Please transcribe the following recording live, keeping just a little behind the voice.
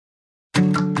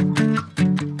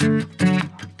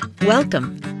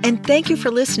Welcome, and thank you for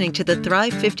listening to the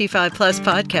Thrive 55 Plus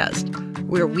podcast,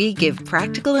 where we give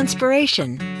practical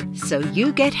inspiration so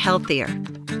you get healthier.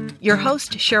 Your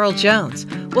host, Cheryl Jones,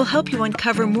 will help you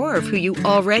uncover more of who you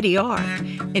already are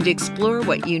and explore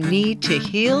what you need to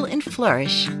heal and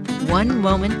flourish one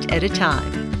moment at a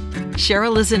time.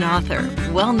 Cheryl is an author,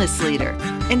 wellness leader,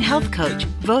 and health coach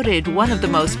voted one of the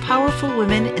most powerful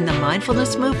women in the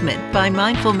mindfulness movement by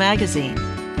Mindful Magazine.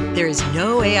 There is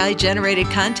no AI-generated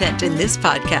content in this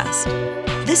podcast.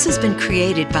 This has been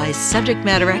created by subject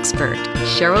matter expert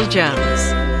Cheryl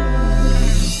Jones.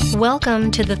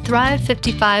 Welcome to the Thrive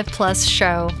 55 Plus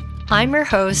show. I'm your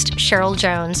host, Cheryl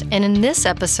Jones, and in this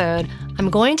episode, I'm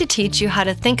going to teach you how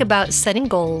to think about setting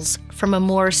goals from a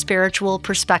more spiritual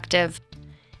perspective.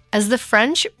 As the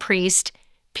French priest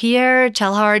Pierre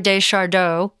Teilhard de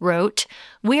Chardin wrote,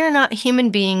 "We are not human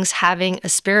beings having a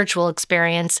spiritual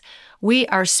experience. We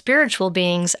are spiritual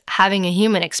beings having a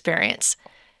human experience."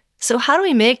 So how do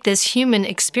we make this human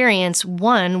experience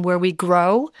one where we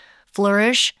grow,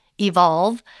 flourish,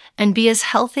 evolve, and be as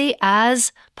healthy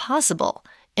as possible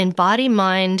in body,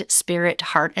 mind, spirit,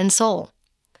 heart, and soul?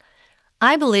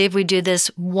 I believe we do this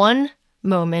one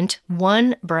moment,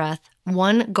 one breath,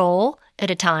 one goal at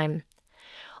a time.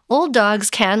 Old dogs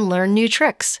can learn new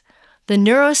tricks. The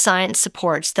neuroscience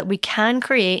supports that we can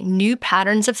create new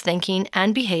patterns of thinking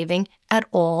and behaving at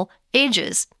all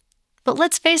ages. But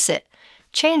let's face it,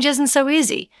 change isn't so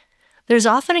easy. There's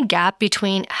often a gap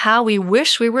between how we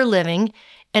wish we were living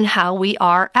and how we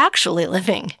are actually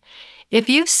living. If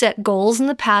you've set goals in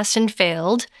the past and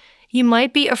failed, you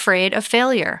might be afraid of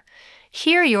failure.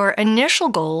 Here, your initial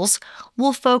goals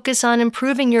will focus on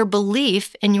improving your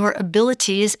belief in your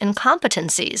abilities and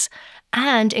competencies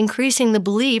and increasing the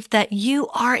belief that you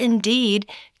are indeed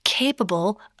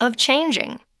capable of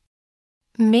changing.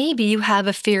 Maybe you have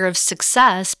a fear of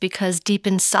success because deep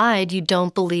inside you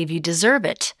don't believe you deserve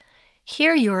it.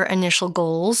 Here, your initial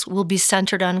goals will be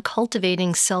centered on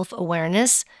cultivating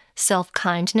self-awareness,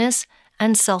 self-kindness,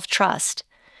 and self-trust.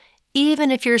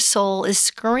 Even if your soul is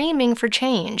screaming for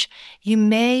change, you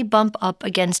may bump up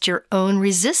against your own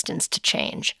resistance to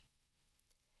change.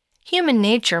 Human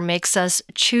nature makes us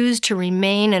choose to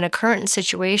remain in a current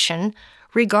situation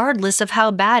regardless of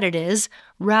how bad it is,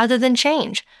 rather than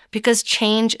change, because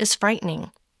change is frightening.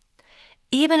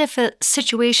 Even if a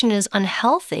situation is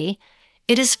unhealthy,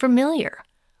 it is familiar.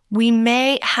 We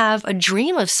may have a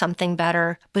dream of something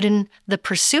better, but in the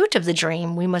pursuit of the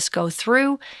dream, we must go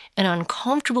through an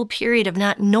uncomfortable period of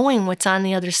not knowing what's on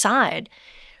the other side.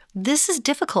 This is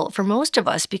difficult for most of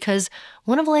us because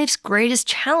one of life's greatest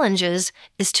challenges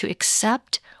is to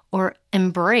accept or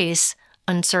embrace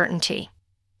uncertainty.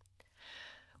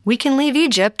 We can leave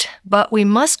Egypt, but we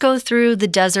must go through the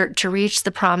desert to reach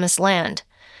the promised land.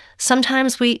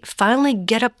 Sometimes we finally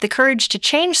get up the courage to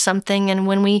change something, and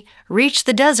when we reach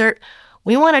the desert,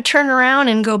 we want to turn around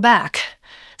and go back.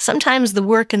 Sometimes the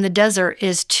work in the desert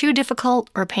is too difficult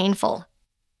or painful.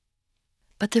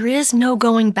 But there is no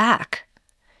going back.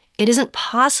 It isn't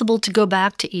possible to go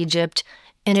back to Egypt,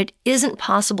 and it isn't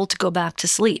possible to go back to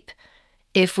sleep.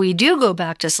 If we do go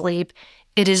back to sleep,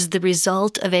 it is the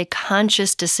result of a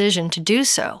conscious decision to do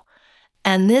so.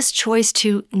 And this choice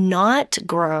to not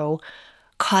grow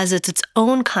causes its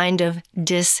own kind of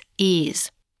dis-ease.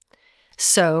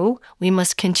 So, we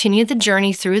must continue the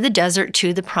journey through the desert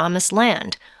to the promised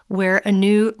land, where a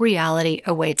new reality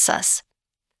awaits us.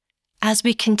 As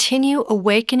we continue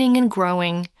awakening and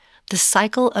growing, the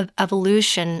cycle of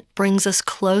evolution brings us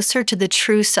closer to the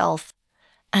true self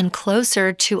and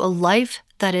closer to a life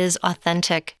that is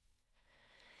authentic.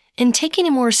 In taking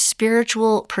a more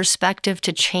spiritual perspective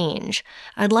to change,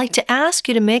 I'd like to ask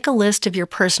you to make a list of your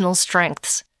personal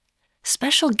strengths.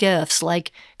 Special gifts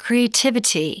like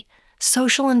creativity,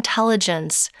 social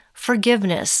intelligence,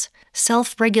 forgiveness,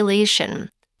 self-regulation,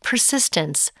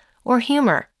 persistence, or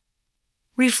humor.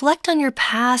 Reflect on your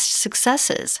past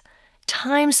successes,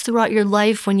 times throughout your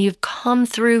life when you've come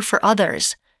through for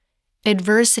others,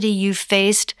 adversity you've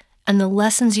faced, and the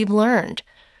lessons you've learned.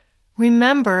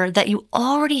 Remember that you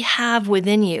already have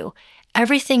within you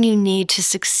everything you need to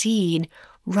succeed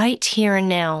right here and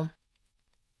now.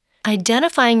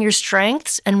 Identifying your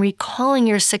strengths and recalling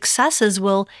your successes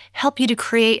will help you to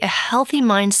create a healthy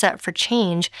mindset for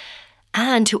change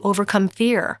and to overcome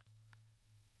fear.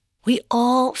 We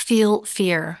all feel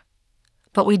fear,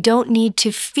 but we don't need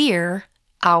to fear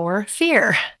our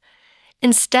fear.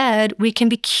 Instead, we can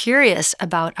be curious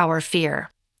about our fear.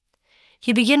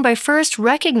 You begin by first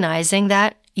recognizing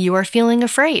that you are feeling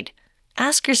afraid.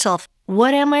 Ask yourself,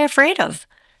 what am I afraid of?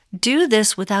 Do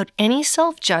this without any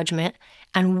self-judgment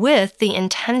and with the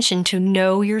intention to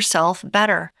know yourself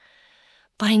better.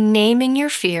 By naming your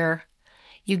fear,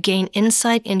 you gain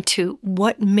insight into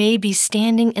what may be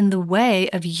standing in the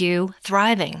way of you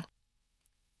thriving.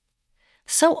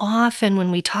 So often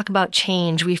when we talk about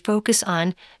change, we focus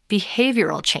on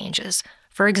behavioral changes.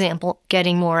 For example,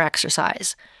 getting more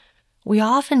exercise. We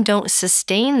often don't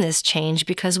sustain this change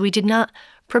because we did not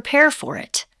prepare for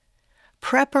it.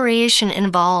 Preparation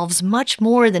involves much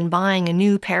more than buying a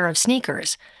new pair of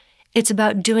sneakers. It's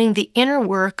about doing the inner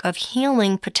work of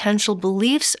healing potential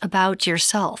beliefs about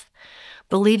yourself,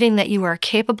 believing that you are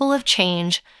capable of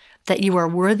change, that you are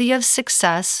worthy of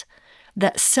success,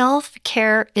 that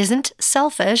self-care isn't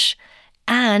selfish,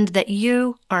 and that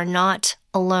you are not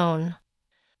alone.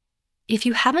 If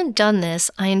you haven't done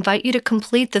this, I invite you to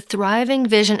complete the Thriving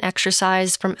Vision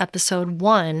exercise from episode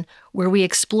 1, where we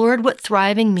explored what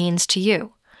thriving means to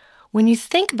you. When you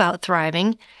think about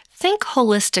thriving, think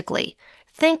holistically.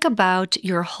 Think about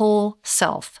your whole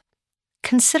self.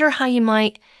 Consider how you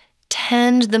might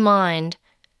tend the mind,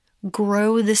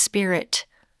 grow the spirit,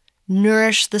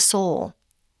 nourish the soul,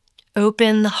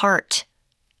 open the heart,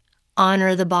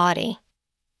 honor the body.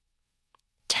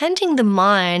 Tending the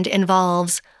mind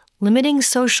involves limiting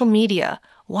social media,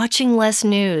 watching less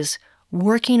news,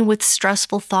 working with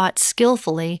stressful thoughts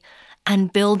skillfully,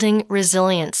 and building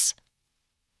resilience.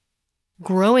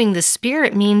 Growing the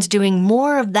spirit means doing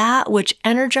more of that which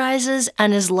energizes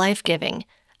and is life-giving,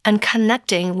 and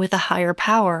connecting with a higher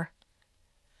power.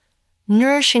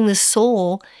 Nourishing the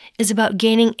soul is about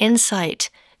gaining insight,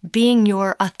 being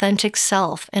your authentic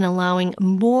self, and allowing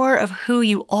more of who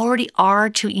you already are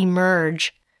to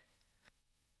emerge.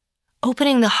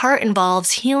 Opening the heart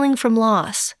involves healing from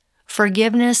loss,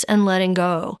 forgiveness and letting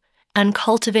go, and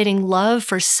cultivating love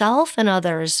for self and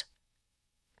others.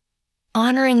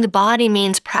 Honoring the body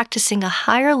means practicing a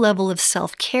higher level of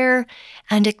self-care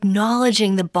and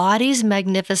acknowledging the body's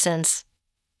magnificence.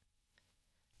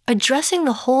 Addressing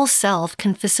the whole self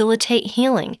can facilitate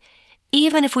healing,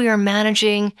 even if we are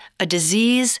managing a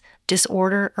disease,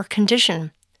 disorder, or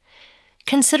condition.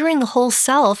 Considering the whole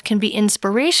self can be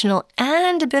inspirational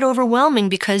and a bit overwhelming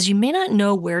because you may not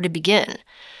know where to begin.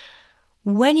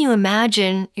 When you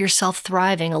imagine yourself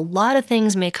thriving, a lot of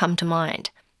things may come to mind,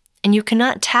 and you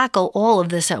cannot tackle all of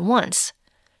this at once.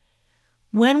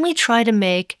 When we try to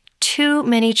make too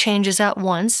many changes at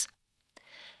once,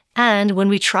 and when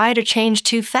we try to change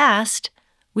too fast,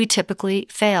 we typically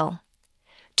fail.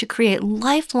 To create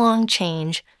lifelong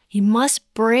change, you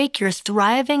must break your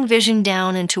thriving vision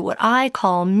down into what I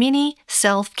call mini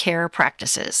self-care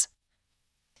practices.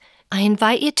 I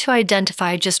invite you to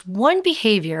identify just one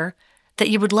behavior that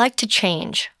you would like to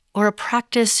change, or a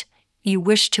practice you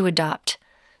wish to adopt,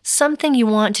 something you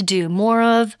want to do more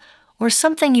of, or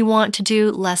something you want to do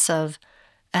less of,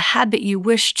 a habit you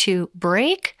wish to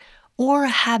break, or a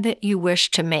habit you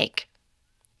wish to make.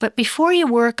 But before you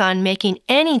work on making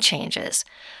any changes,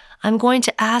 I'm going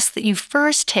to ask that you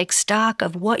first take stock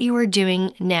of what you are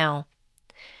doing now.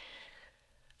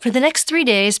 For the next 3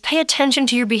 days, pay attention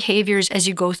to your behaviors as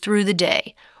you go through the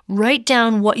day. Write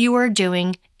down what you are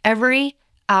doing every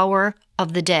hour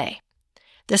of the day.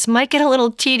 This might get a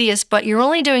little tedious, but you're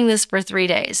only doing this for 3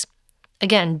 days.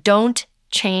 Again, don't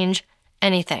change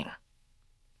anything.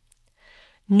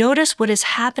 Notice what is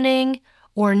happening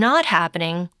or not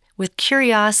happening with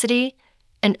curiosity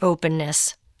and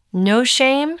openness. No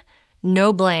shame,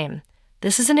 no blame.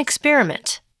 This is an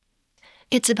experiment.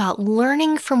 It's about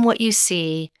learning from what you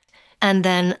see and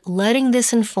then letting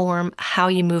this inform how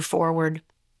you move forward.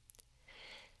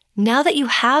 Now that you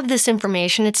have this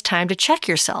information, it's time to check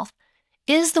yourself.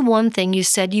 Is the one thing you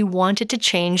said you wanted to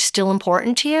change still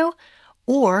important to you?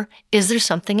 Or is there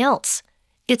something else?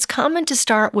 It's common to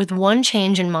start with one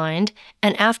change in mind,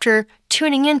 and after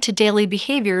tuning into daily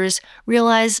behaviors,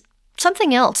 realize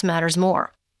something else matters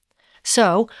more.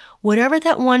 So, whatever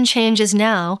that one change is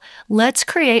now, let's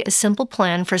create a simple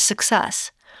plan for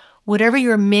success. Whatever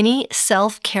your mini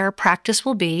self-care practice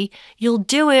will be, you'll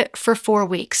do it for 4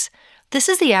 weeks. This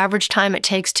is the average time it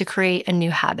takes to create a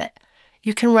new habit.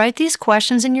 You can write these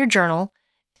questions in your journal.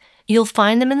 You'll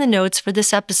find them in the notes for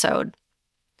this episode.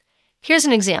 Here's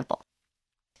an example.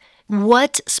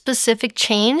 What specific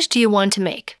change do you want to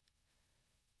make?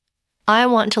 I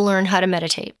want to learn how to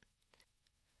meditate.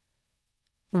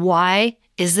 Why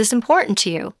is this important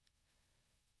to you?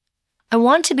 I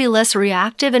want to be less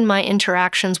reactive in my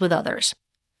interactions with others.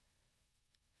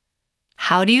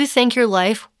 How do you think your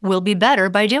life will be better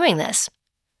by doing this?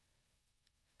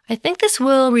 I think this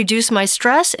will reduce my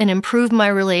stress and improve my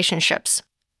relationships.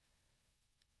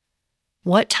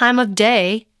 What time of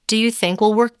day do you think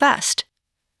will work best?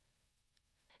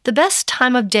 The best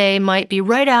time of day might be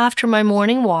right after my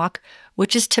morning walk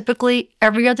which is typically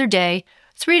every other day,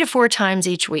 3 to 4 times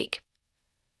each week.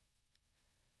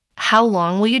 How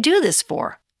long will you do this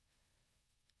for?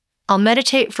 I'll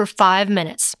meditate for 5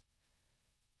 minutes.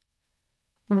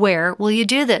 Where will you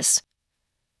do this?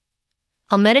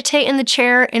 I'll meditate in the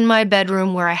chair in my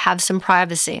bedroom where I have some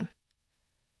privacy.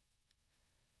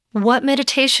 What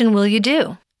meditation will you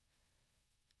do?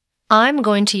 I'm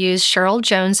going to use Cheryl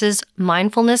Jones's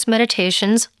mindfulness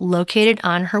meditations located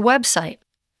on her website.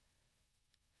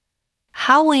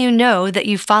 How will you know that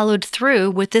you followed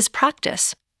through with this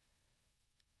practice?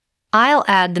 I'll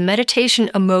add the meditation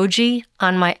emoji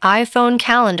on my iPhone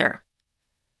calendar.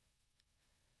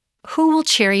 Who will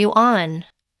cheer you on?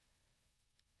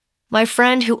 My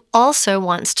friend who also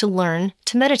wants to learn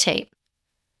to meditate.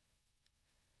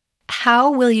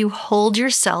 How will you hold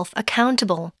yourself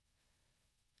accountable?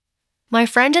 My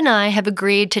friend and I have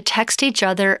agreed to text each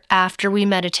other after we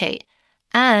meditate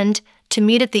and to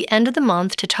meet at the end of the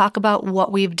month to talk about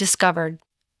what we've discovered.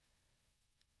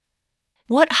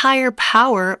 What higher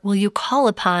power will you call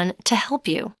upon to help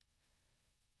you?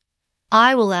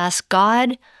 I will ask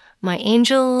God, my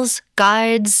angels,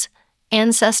 guides,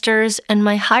 ancestors, and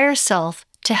my higher self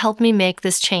to help me make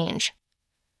this change.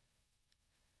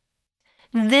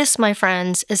 This, my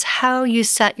friends, is how you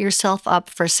set yourself up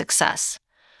for success,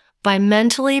 by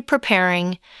mentally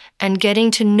preparing and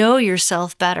getting to know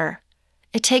yourself better.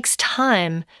 It takes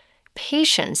time,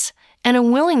 patience, and a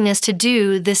willingness to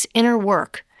do this inner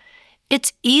work.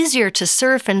 It's easier to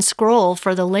surf and scroll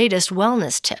for the latest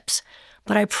wellness tips,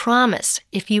 but I promise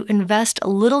if you invest a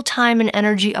little time and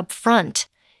energy up front,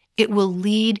 it will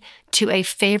lead to a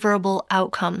favorable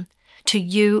outcome, to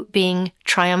you being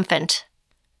triumphant.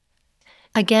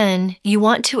 Again, you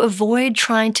want to avoid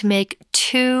trying to make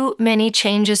too many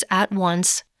changes at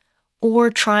once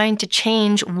or trying to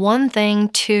change one thing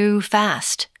too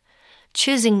fast.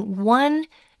 Choosing one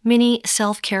mini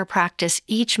self-care practice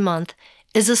each month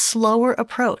is a slower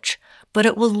approach, but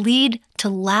it will lead to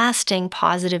lasting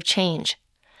positive change.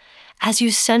 As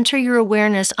you center your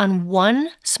awareness on one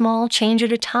small change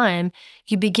at a time,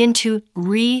 you begin to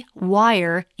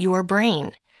rewire your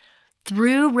brain.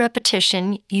 Through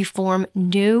repetition, you form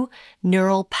new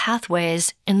neural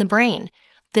pathways in the brain.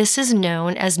 This is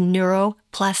known as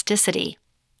neuroplasticity.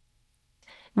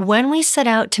 When we set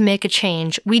out to make a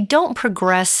change, we don't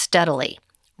progress steadily.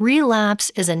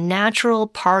 Relapse is a natural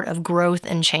part of growth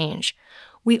and change.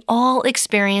 We all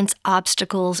experience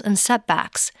obstacles and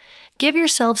setbacks. Give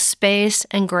yourself space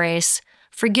and grace.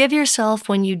 Forgive yourself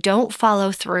when you don't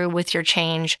follow through with your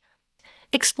change.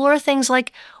 Explore things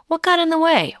like, what got in the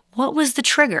way? What was the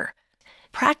trigger?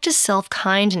 Practice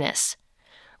self-kindness.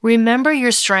 Remember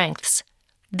your strengths.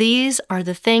 These are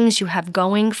the things you have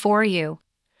going for you.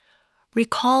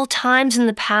 Recall times in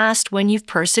the past when you've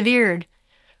persevered.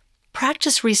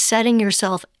 Practice resetting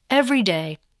yourself every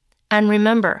day. And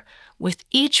remember, with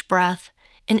each breath,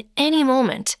 in any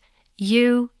moment,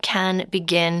 you can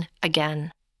begin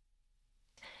again.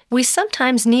 We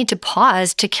sometimes need to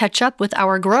pause to catch up with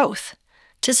our growth,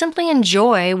 to simply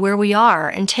enjoy where we are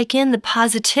and take in the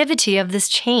positivity of this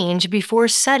change before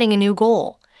setting a new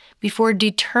goal, before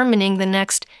determining the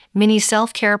next mini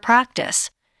self-care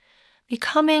practice.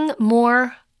 Becoming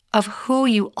more of who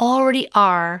you already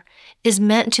are is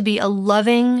meant to be a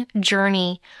loving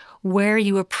journey where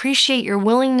you appreciate your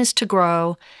willingness to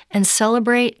grow and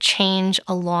celebrate change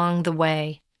along the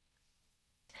way.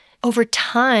 Over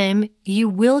time, you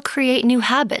will create new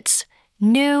habits,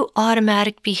 new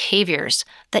automatic behaviors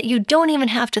that you don't even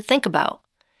have to think about.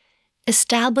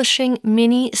 Establishing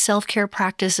mini self-care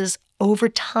practices over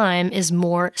time is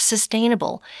more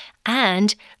sustainable,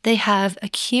 and they have a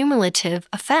cumulative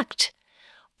effect.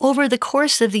 Over the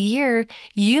course of the year,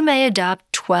 you may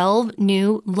adopt 12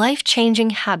 new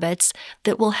life-changing habits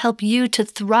that will help you to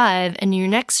thrive in your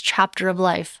next chapter of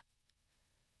life.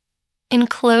 In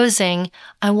closing,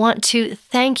 I want to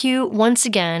thank you once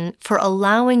again for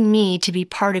allowing me to be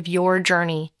part of your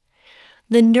journey.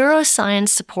 The neuroscience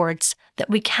supports that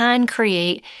we can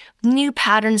create new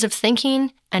patterns of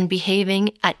thinking and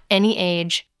behaving at any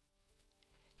age.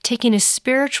 Taking a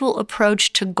spiritual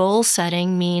approach to goal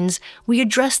setting means we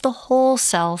address the whole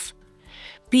self,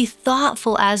 be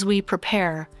thoughtful as we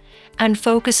prepare, and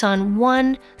focus on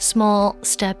one small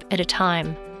step at a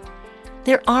time.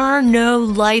 There are no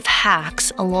life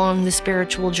hacks along the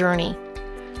spiritual journey.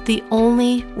 The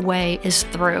only way is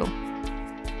through.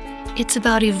 It's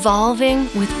about evolving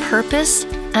with purpose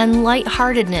and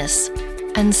lightheartedness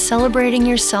and celebrating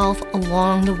yourself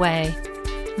along the way.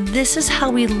 This is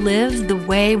how we live the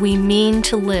way we mean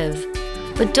to live.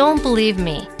 But don't believe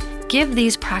me. Give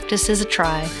these practices a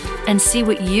try and see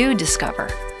what you discover.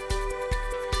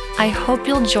 I hope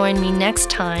you'll join me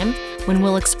next time when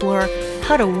we'll explore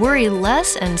how to worry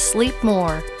less and sleep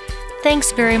more.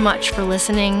 Thanks very much for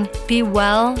listening. Be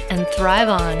well and thrive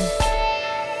on.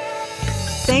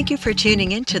 Thank you for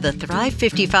tuning in to the Thrive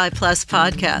 55 Plus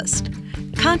podcast.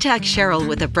 Contact Cheryl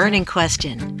with a burning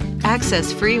question,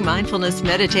 access free mindfulness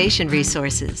meditation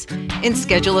resources, and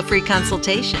schedule a free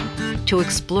consultation to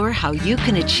explore how you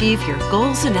can achieve your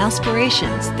goals and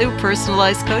aspirations through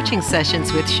personalized coaching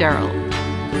sessions with Cheryl.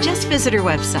 Just visit her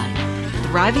website,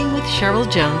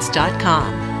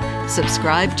 thrivingwithcheryljones.com.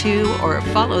 Subscribe to or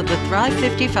follow the Thrive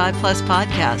 55 Plus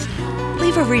podcast.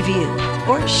 Leave a review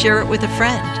or share it with a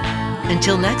friend.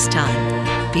 Until next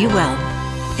time, be well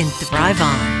and thrive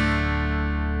on.